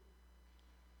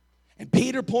 And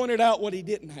Peter pointed out what he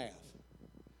didn't have.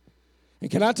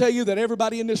 And can I tell you that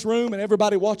everybody in this room and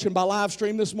everybody watching by live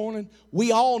stream this morning,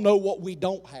 we all know what we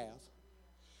don't have,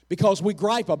 because we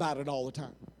gripe about it all the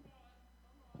time.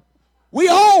 We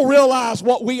all realize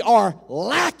what we are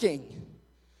lacking.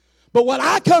 But what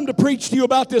I come to preach to you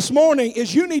about this morning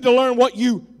is you need to learn what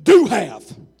you do have.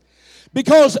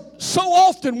 Because so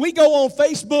often we go on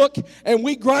Facebook and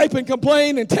we gripe and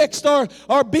complain and text our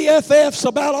BFFs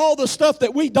about all the stuff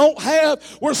that we don't have.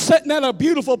 We're sitting at a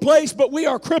beautiful place, but we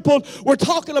are crippled. We're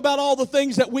talking about all the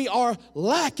things that we are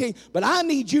lacking. But I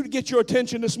need you to get your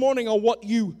attention this morning on what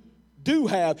you do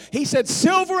have. He said,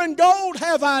 silver and gold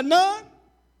have I none,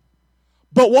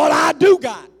 but what I do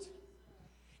got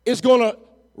is going to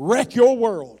wreck your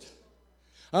world.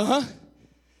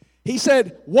 He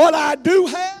said, what I do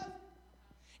have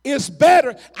is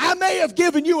better. I may have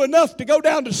given you enough to go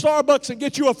down to Starbucks and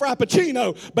get you a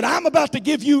Frappuccino, but I'm about to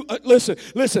give you, listen,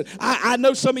 I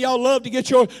know some of y'all love to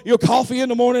get your coffee in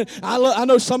the morning. I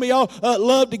know some of y'all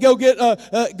love to go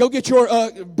get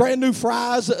your brand new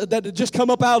fries that just come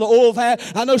up out of the oil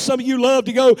vat. I know some of you love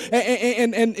to go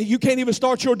and you can't even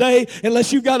start your day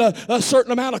unless you've got a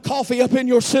certain amount of coffee up in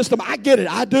your system. I get it,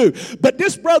 I do. But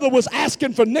this brother was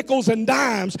asking for nickels and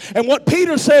dimes, and what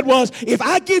Peter said was, if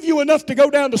I give you enough to go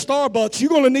down to Starbucks, you're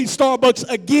going to need Starbucks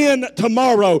again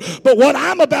tomorrow. But what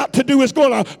I'm about to do is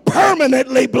going to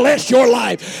permanently bless your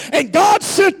life. And God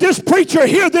sent this preacher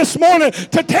here this morning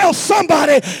to tell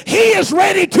somebody He is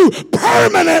ready to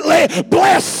permanently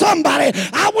bless somebody.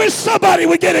 I wish somebody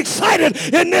would get excited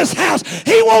in this house.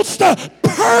 He wants to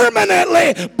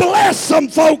permanently bless some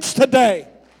folks today.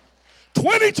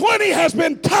 2020 has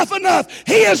been tough enough.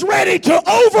 He is ready to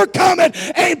overcome it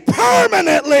and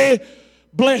permanently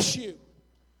bless you.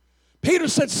 Peter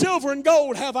said, silver and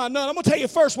gold have I none. I'm going to tell you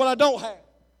first what I don't have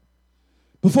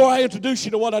before I introduce you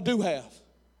to what I do have.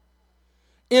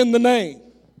 In the name.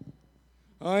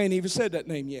 I ain't even said that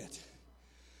name yet.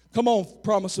 Come on,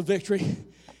 promise of victory.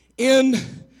 In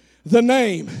the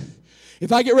name.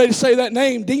 If I get ready to say that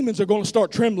name, demons are going to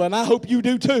start trembling. I hope you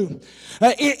do too.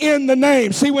 In the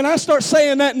name. See, when I start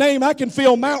saying that name, I can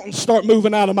feel mountains start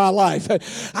moving out of my life.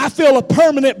 I feel a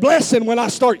permanent blessing when I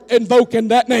start invoking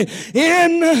that name.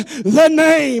 In the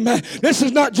name. This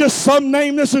is not just some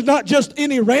name. This is not just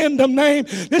any random name.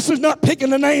 This is not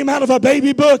picking a name out of a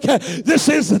baby book. This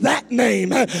is that name.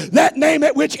 That name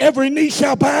at which every knee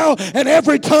shall bow and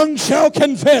every tongue shall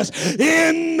confess.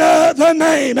 In the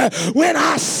name. When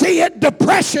I see it,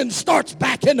 depression starts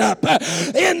backing up.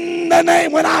 In the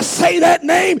name, when I say that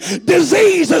name,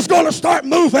 disease is going to start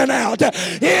moving out.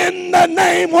 In the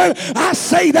name, when I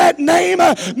say that name,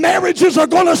 marriages are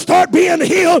going to start being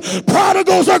healed.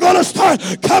 Prodigals are going to start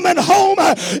coming home.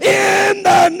 In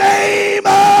the name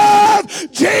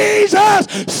of Jesus.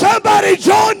 Somebody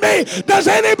join me. Does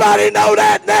anybody know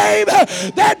that name?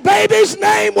 That baby's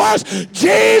name was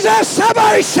Jesus.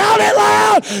 Somebody shout it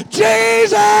loud.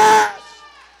 Jesus.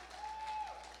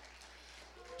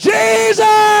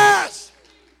 Jesus!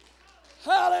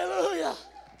 Hallelujah.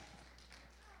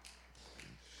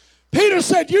 Peter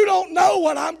said, you don't know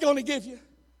what I'm going to give you.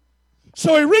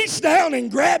 So he reached down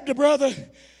and grabbed the brother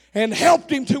and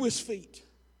helped him to his feet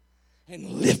and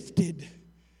lifted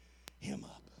him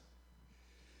up.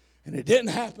 And it didn't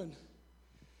happen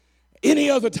any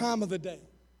other time of the day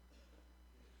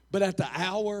but at the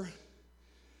hour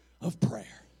of prayer.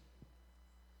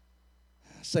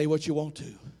 Say what you want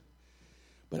to,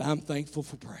 but I'm thankful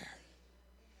for prayer.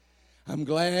 I'm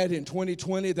glad in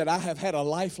 2020 that I have had a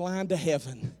lifeline to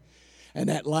heaven, and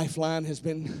that lifeline has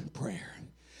been prayer.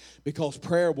 Because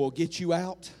prayer will get you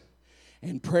out,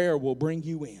 and prayer will bring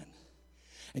you in.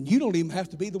 And you don't even have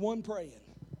to be the one praying.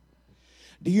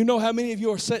 Do you know how many of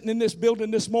you are sitting in this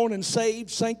building this morning saved,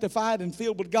 sanctified, and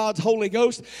filled with God's Holy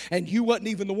Ghost, and you wasn't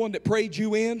even the one that prayed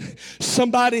you in?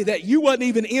 Somebody that you wasn't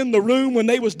even in the room when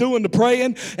they was doing the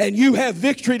praying, and you have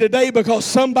victory today because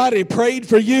somebody prayed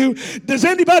for you. Does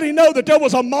anybody know that there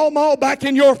was a mama back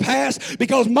in your past?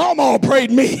 Because mama prayed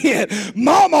me in.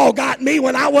 Mama got me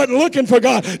when I wasn't looking for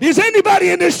God. Does anybody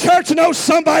in this church know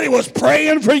somebody was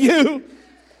praying for you?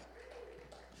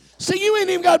 See, you ain't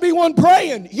even got to be one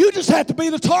praying. You just have to be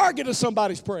the target of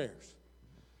somebody's prayers.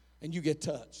 And you get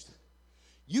touched.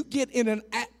 You get in an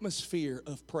atmosphere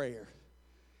of prayer,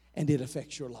 and it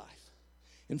affects your life.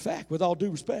 In fact, with all due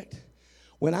respect,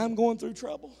 when I'm going through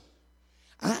trouble,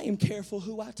 I am careful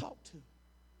who I talk to.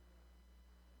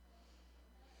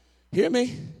 Hear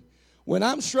me? When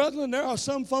I'm struggling, there are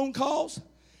some phone calls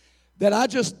that I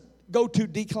just go to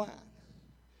decline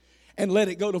and let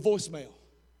it go to voicemail.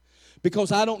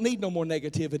 Because I don't need no more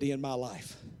negativity in my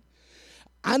life.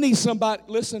 I need somebody,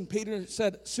 listen, Peter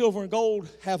said, silver and gold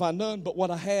have I none, but what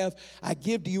I have I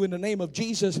give to you in the name of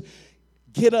Jesus.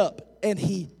 Get up. And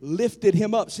he lifted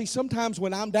him up. See, sometimes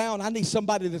when I'm down, I need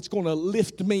somebody that's going to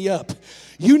lift me up.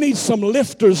 You need some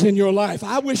lifters in your life.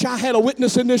 I wish I had a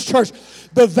witness in this church.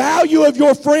 The value of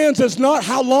your friends is not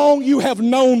how long you have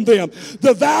known them.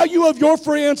 The value of your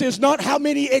friends is not how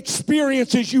many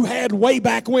experiences you had way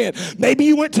back when. Maybe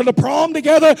you went to the prom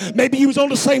together. Maybe you was on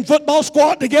the same football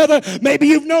squad together. Maybe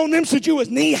you've known them since you was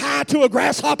knee-high to a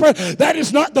grasshopper. That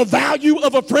is not the value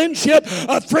of a friendship.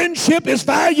 A friendship is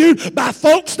valued by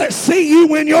folks that see you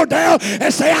when you're down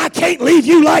and say, I can't leave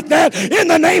you like that. In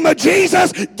the name of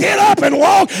Jesus, get up and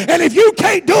walk. And if you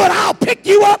can't do it, I'll pick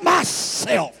you up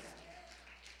myself.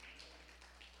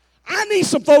 I need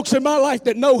some folks in my life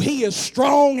that know he is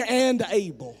strong and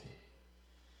able.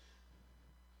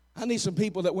 I need some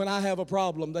people that when I have a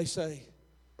problem, they say,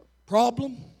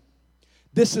 problem?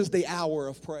 This is the hour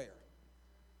of prayer.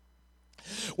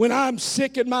 When I'm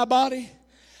sick in my body,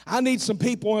 I need some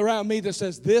people around me that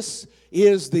says, this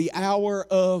is the hour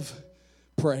of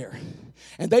prayer.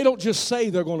 And they don't just say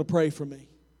they're going to pray for me.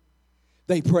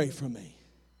 They pray for me.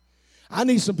 I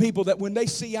need some people that when they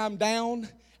see I'm down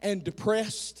and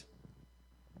depressed,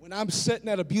 when I'm sitting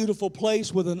at a beautiful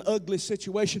place with an ugly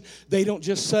situation, they don't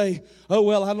just say, oh,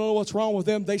 well, I don't know what's wrong with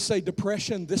them. They say,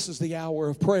 depression, this is the hour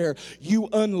of prayer. You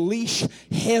unleash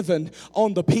heaven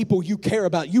on the people you care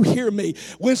about. You hear me.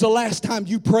 When's the last time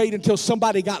you prayed until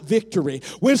somebody got victory?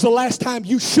 When's the last time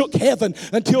you shook heaven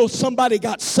until somebody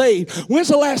got saved? When's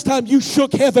the last time you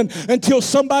shook heaven until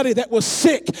somebody that was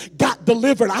sick got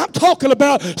delivered? I'm talking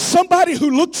about somebody who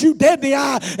looks you dead in the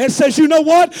eye and says, you know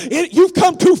what? You've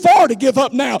come too far to give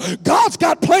up now. God's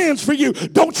got plans for you.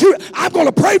 Don't you? I'm going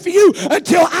to pray for you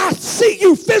until I see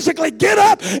you physically get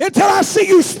up, until I see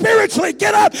you spiritually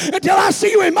get up, until I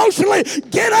see you emotionally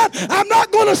get up. I'm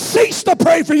not going to cease to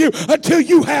pray for you until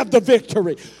you have the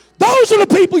victory. Those are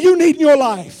the people you need in your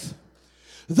life.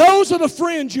 Those are the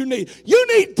friends you need.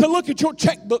 You need to look at your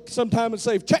checkbook sometime and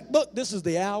say, checkbook, this is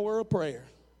the hour of prayer.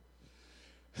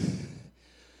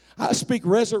 I speak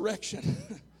resurrection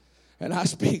and I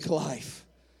speak life.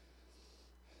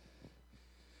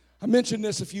 I mentioned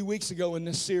this a few weeks ago in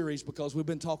this series because we've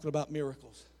been talking about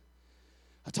miracles.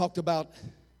 I talked about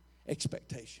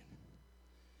expectation.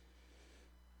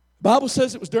 The Bible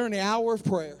says it was during the hour of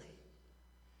prayer,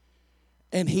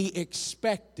 and he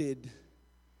expected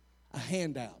a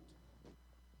handout.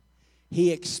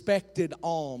 He expected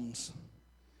alms.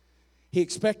 He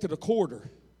expected a quarter.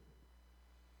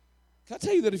 Can I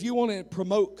tell you that if you want to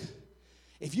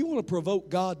provoke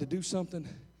God to do something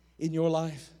in your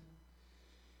life,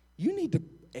 you need to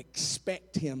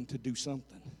expect him to do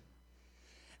something.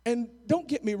 And don't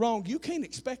get me wrong, you can't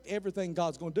expect everything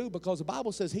God's going to do because the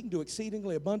Bible says he can do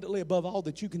exceedingly abundantly above all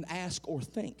that you can ask or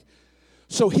think.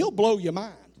 So he'll blow your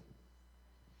mind.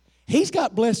 He's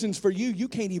got blessings for you you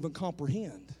can't even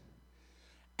comprehend.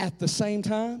 At the same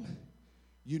time,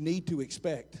 you need to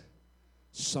expect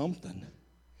something.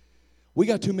 We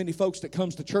got too many folks that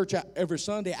comes to church every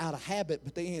Sunday out of habit,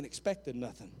 but they ain't expecting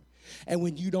nothing. And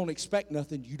when you don't expect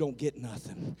nothing, you don't get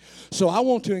nothing. So I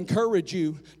want to encourage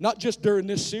you, not just during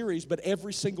this series, but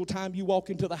every single time you walk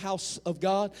into the house of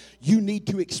God, you need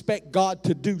to expect God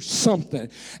to do something.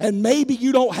 And maybe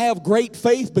you don't have great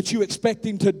faith, but you expect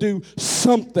Him to do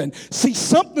something. See,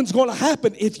 something's going to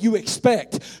happen if you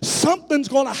expect. Something's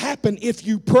going to happen if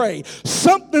you pray.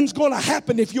 Something's going to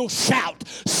happen if you'll shout.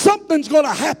 Something's going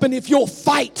to happen if you'll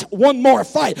fight one more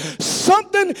fight.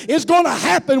 Something is going to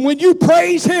happen when you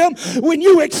praise Him, when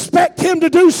you expect Him to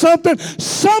do something.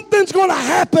 Something's going to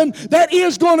happen that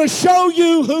is going to show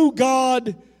you who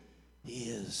God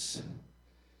is.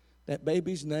 That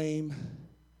baby's name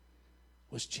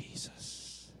was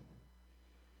Jesus.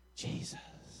 Jesus.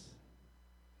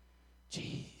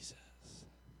 Jesus.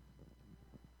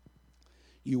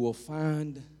 You will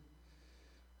find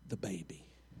the baby.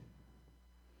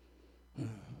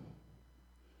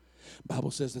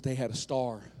 Bible says that they had a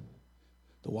star.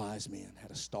 The wise men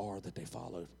had a star that they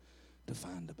followed to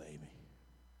find the baby.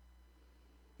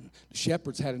 The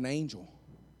shepherds had an angel.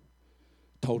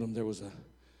 Told them there was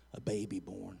a baby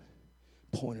born,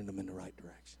 pointing them in the right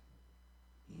direction.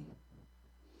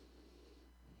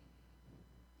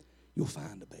 You'll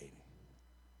find a baby.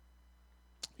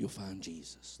 You'll find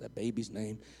Jesus. That baby's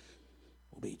name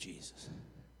will be Jesus.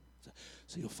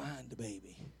 So you'll find the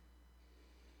baby.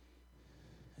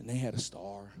 And they had a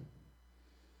star.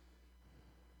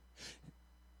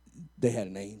 They had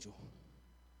an angel.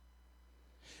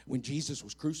 When Jesus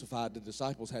was crucified, the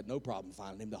disciples had no problem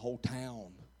finding Him. The whole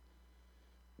town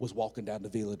was walking down the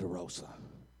Via Dolorosa.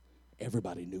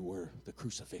 Everybody knew where the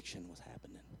crucifixion was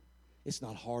happening. It's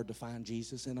not hard to find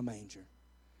Jesus in a manger.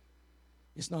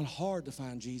 It's not hard to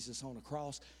find Jesus on a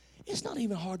cross. It's not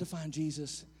even hard to find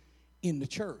Jesus in the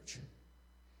church.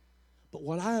 But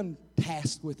what I'm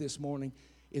tasked with this morning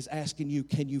is asking you,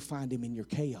 can you find Him in your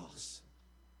chaos?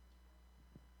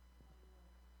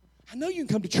 I know you can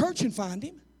come to church and find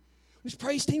Him. When this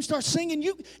praise team starts singing,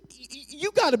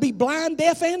 you got to be blind,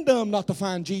 deaf, and dumb not to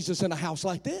find Jesus in a house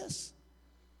like this.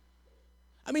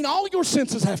 I mean, all your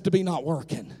senses have to be not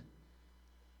working.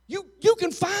 You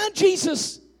can find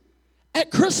Jesus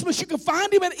at Christmas. You can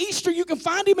find Him at Easter. You can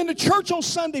find Him in the church on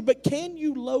Sunday. But can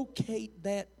you locate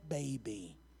that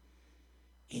baby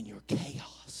in your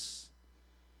chaos?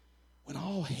 When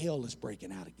all hell is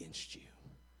breaking out against you,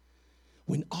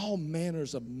 when all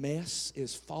manners of mess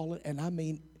is falling, and I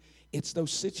mean, it's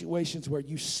those situations where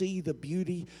you see the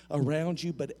beauty around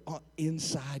you, but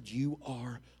inside you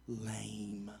are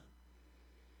lame.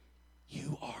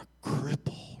 You are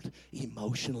crippled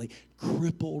emotionally,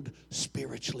 crippled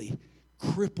spiritually,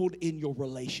 crippled in your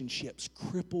relationships,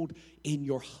 crippled in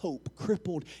your hope,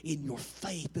 crippled in your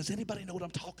faith. Does anybody know what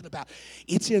I'm talking about?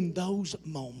 It's in those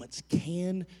moments.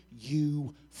 Can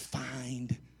you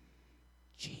find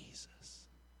Jesus?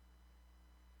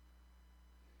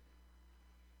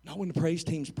 Not when the praise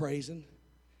team's praising,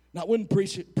 not when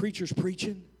preacher's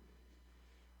preaching.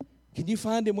 Can you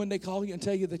find Him when they call you and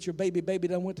tell you that your baby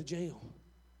done went to jail?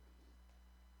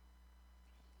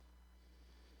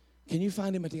 Can you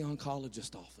find Him at the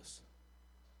oncologist office?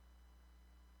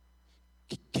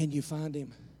 Can you find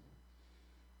Him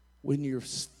when you're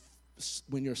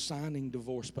signing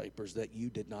divorce papers that you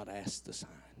did not ask to sign?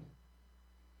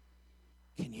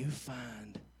 Can you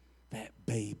find that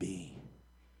baby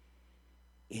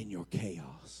in your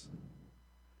chaos?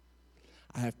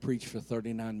 I have preached for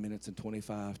 39 minutes and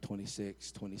 25,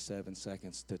 26, 27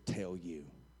 seconds to tell you,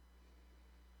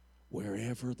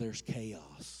 wherever there's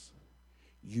chaos,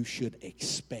 you should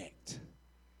expect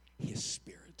His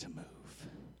Spirit to move.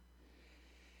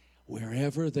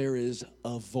 Wherever there is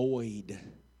a void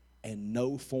and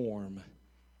no form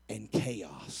and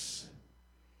chaos,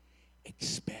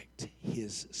 expect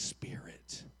His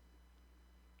Spirit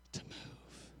to move.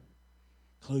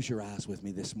 Close your eyes with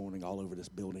me this morning all over this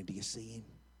building. Do you see Him?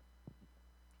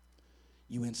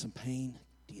 You in some pain?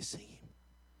 Do you see Him?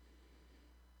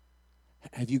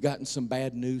 Have you gotten some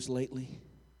bad news lately?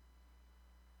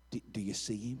 Do you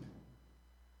see Him?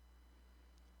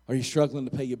 Are you struggling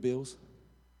to pay your bills?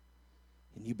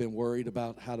 And you've been worried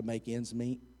about how to make ends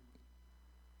meet?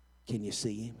 Can you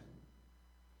see Him?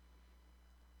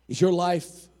 Is your life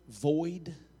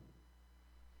void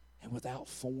and without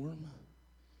form?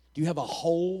 Do you have a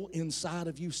hole inside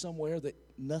of you somewhere that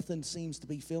nothing seems to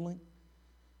be filling?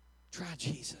 Try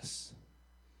Jesus.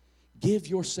 Give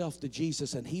yourself to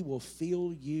Jesus and He will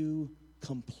fill you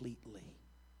completely.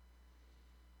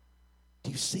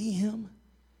 Do you see Him?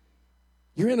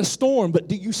 You're in a storm, but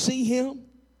do you see Him?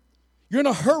 You're in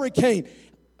a hurricane.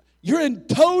 You're in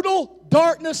total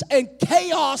darkness and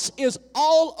chaos is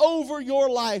all over your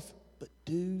life. But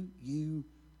do you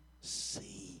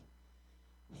see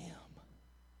Him?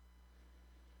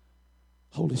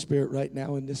 Holy Spirit, right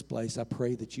now in this place, I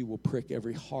pray that you will prick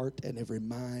every heart and every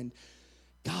mind.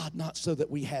 God, not so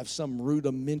that we have some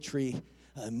rudimentary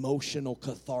emotional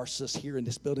catharsis here in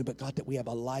this building, but God, that we have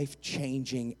a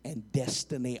life-changing and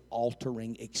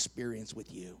destiny-altering experience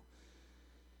with you.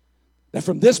 That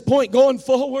from this point going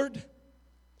forward,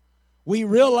 we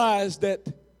realize that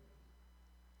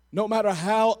no matter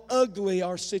how ugly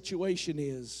our situation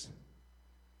is,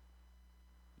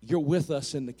 you're with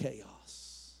us in the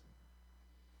chaos.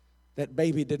 That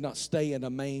baby did not stay in a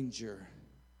manger,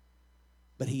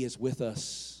 but He is with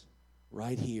us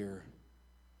right here,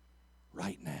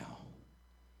 right now.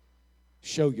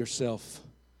 Show yourself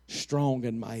strong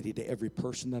and mighty to every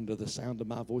person under the sound of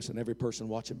my voice and every person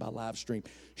watching by live stream.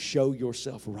 Show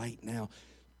yourself right now.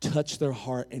 Touch their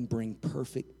heart and bring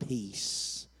perfect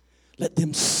peace. Let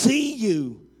them see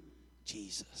you,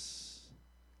 Jesus.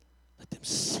 Let them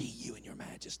see you in your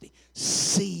majesty.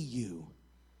 See you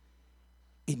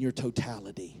in your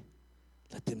totality.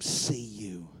 Let them see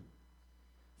you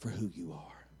for who you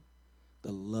are,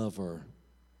 the lover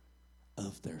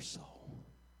of their soul.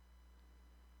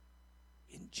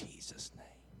 In Jesus' name.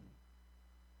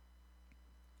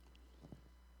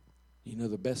 You know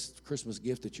the best Christmas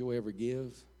gift that you'll ever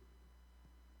give?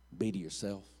 Be to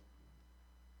yourself.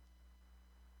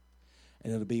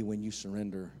 And it'll be when you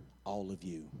surrender all of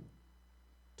you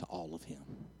to all of Him.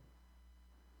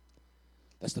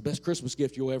 That's the best Christmas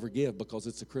gift you'll ever give, because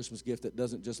it's a Christmas gift that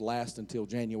doesn't just last until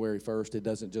January 1st. It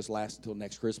doesn't just last until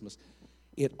next Christmas.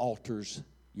 It alters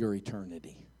your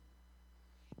eternity.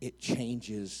 It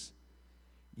changes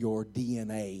your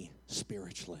DNA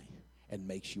spiritually and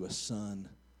makes you a son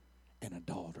and a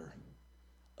daughter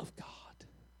of God.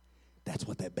 That's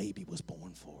what that baby was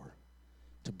born for,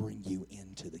 to bring you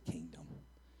into the kingdom.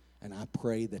 And I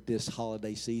pray that this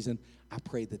holiday season, I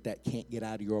pray that that can't get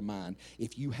out of your mind.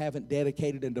 If you haven't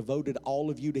dedicated and devoted all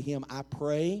of you to Him, I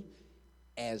pray,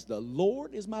 as the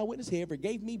Lord is my witness, He ever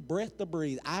gave me breath to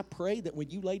breathe, I pray that when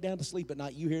you lay down to sleep at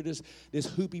night, you hear this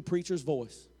hoopy preacher's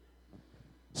voice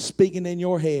speaking in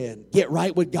your head. Get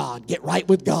right with God, get right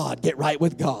with God, get right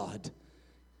with God.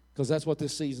 Because that's what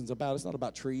this season's about. It's not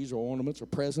about trees or ornaments or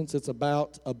presents. It's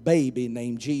about a baby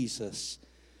named Jesus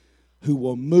who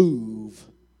will move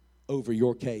over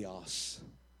your chaos.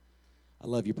 I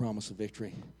love your promise of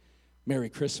victory. Merry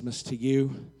Christmas to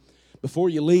you. Before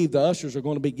you leave, the ushers are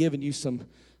going to be giving you some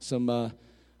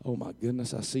oh my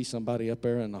goodness, I see somebody up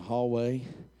there in the hallway.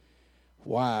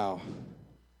 Wow.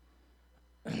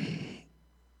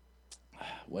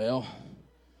 Well,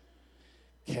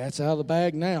 cat's out of the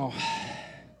bag now.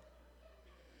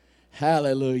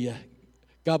 Hallelujah.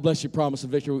 God bless you, promise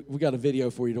of victory. We got a video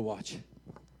for you to watch.